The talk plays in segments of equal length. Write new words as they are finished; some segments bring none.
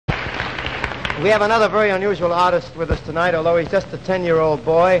We have another very unusual artist with us tonight. Although he's just a 10-year-old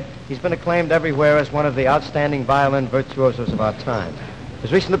boy, he's been acclaimed everywhere as one of the outstanding violin virtuosos of our time.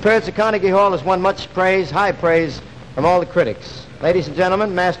 His recent appearance at Carnegie Hall has won much praise, high praise, from all the critics. Ladies and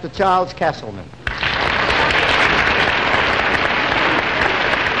gentlemen, Master Charles Castleman.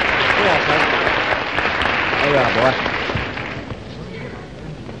 Here you are, boy.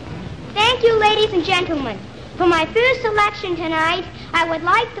 Thank you, ladies and gentlemen. For my first selection tonight, I would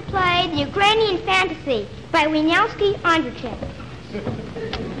like to play the Ukrainian Fantasy by Wieniawski Andrzej.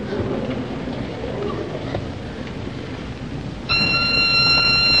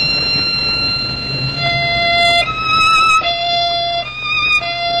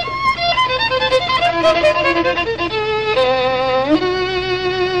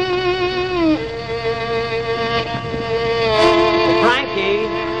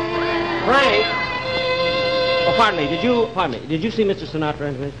 Pardon me, did you see Mr. Sinatra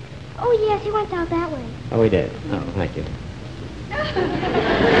anything? Oh, yes, he went out that way. Oh, he did? Oh, thank you.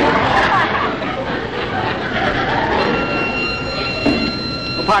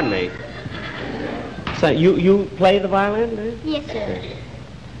 Oh, pardon me. So, you play the violin, do you? Yes, sir.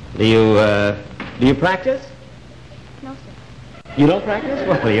 Do you practice? No, sir. You don't practice?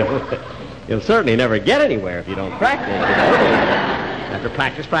 Well, you'll certainly never get anywhere if you don't practice, you know. You have to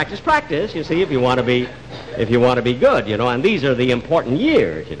practice, you see, if you want to be good, you know, and these are the important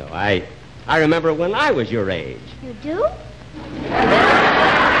years, you know. I remember when I was your age. You do?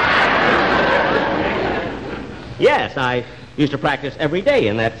 Yes, I used to practice every day,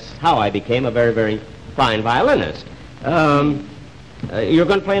 and that's how I became a very, very fine violinist. You're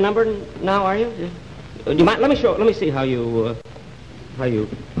going to play a number now, are you? Do you mind? Let me see how you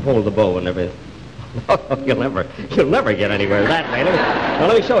hold the bow and everything. You'll never get anywhere that way.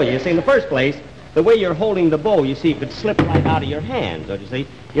 Let me show you. You see, in the first place, the way you're holding the bow, you see, it could slip right out of your hands, don't you see?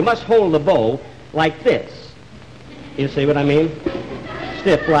 You must hold the bow like this. You see what I mean?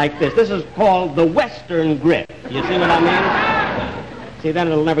 Stiff like this. This is called the Western grip. You see what I mean? See, then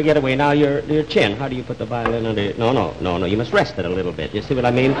it'll never get away. Now, your chin, how do you put the violin under it? No, you must rest it a little bit. You see what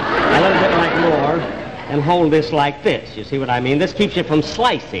I mean? A little bit like more, and hold this like this. You see what I mean? This keeps you from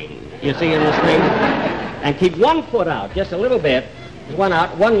slicing. You see in the string? And keep one foot out, just a little bit. One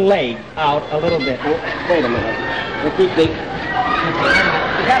out, one leg out a little bit. Oh, wait a minute. You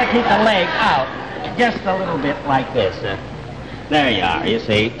got to keep the leg out just a little bit like this. There you are, you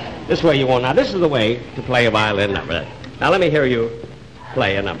see. This is where you want. Now, this is the way to play a violin number. Now, let me hear you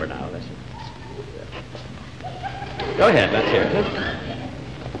play a number now. Listen. Go ahead, let's hear it.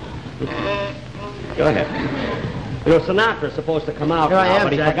 Go ahead. You know, Sinatra's supposed to come out now,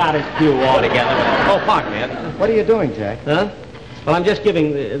 but he forgot his cue altogether. Oh, pardon me. What are you doing, Jack? Huh? Well, I'm just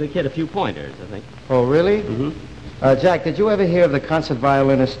giving the kid a few pointers, I think. Oh, really? Mm-hmm. Jack, did you ever hear of the concert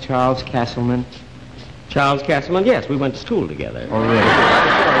violinist Charles Castleman? Charles Castleman? Yes, we went to school together. Oh, really?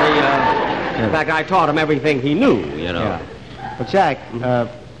 In fact, I taught him everything he knew, you know. Yeah. Well, Jack,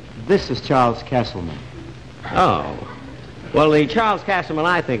 this is Charles Castleman. Oh. Well, the Charles Castleman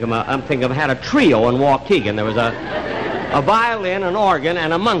I'm thinking of had a trio in Waukegan. There was a violin, an organ,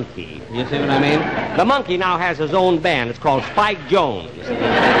 and a monkey. You see what I mean? The monkey now has his own band. It's called Spike Jones.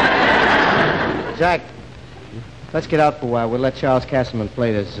 Jack, let's get out for a while. We'll let Charles Castleman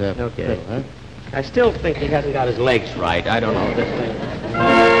play this. Okay. Fiddle, huh? I still think he hasn't got his legs right. I don't know this thing.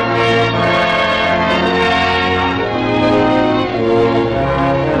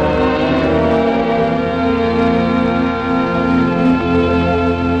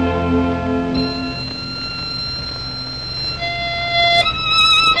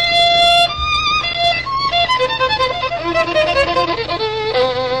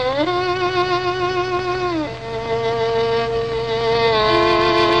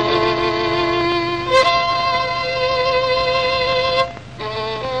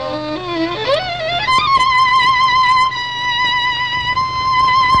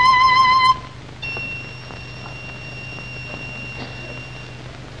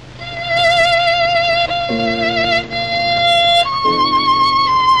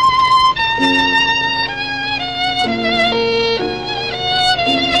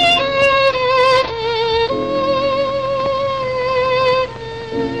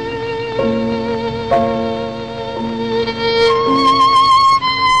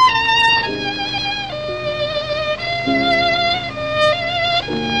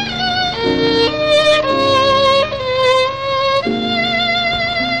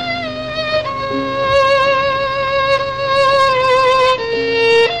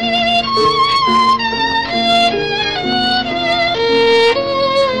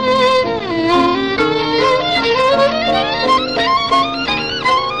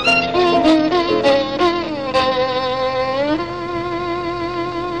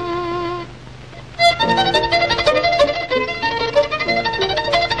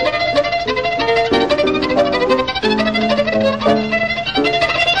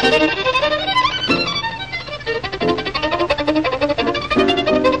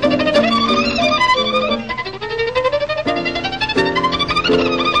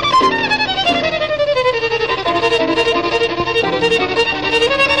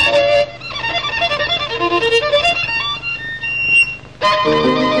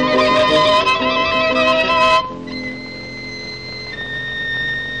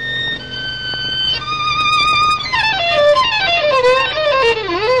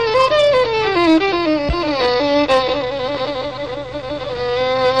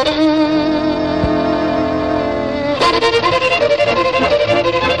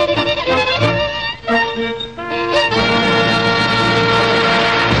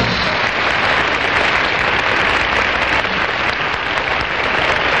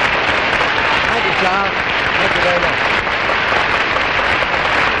 you very much.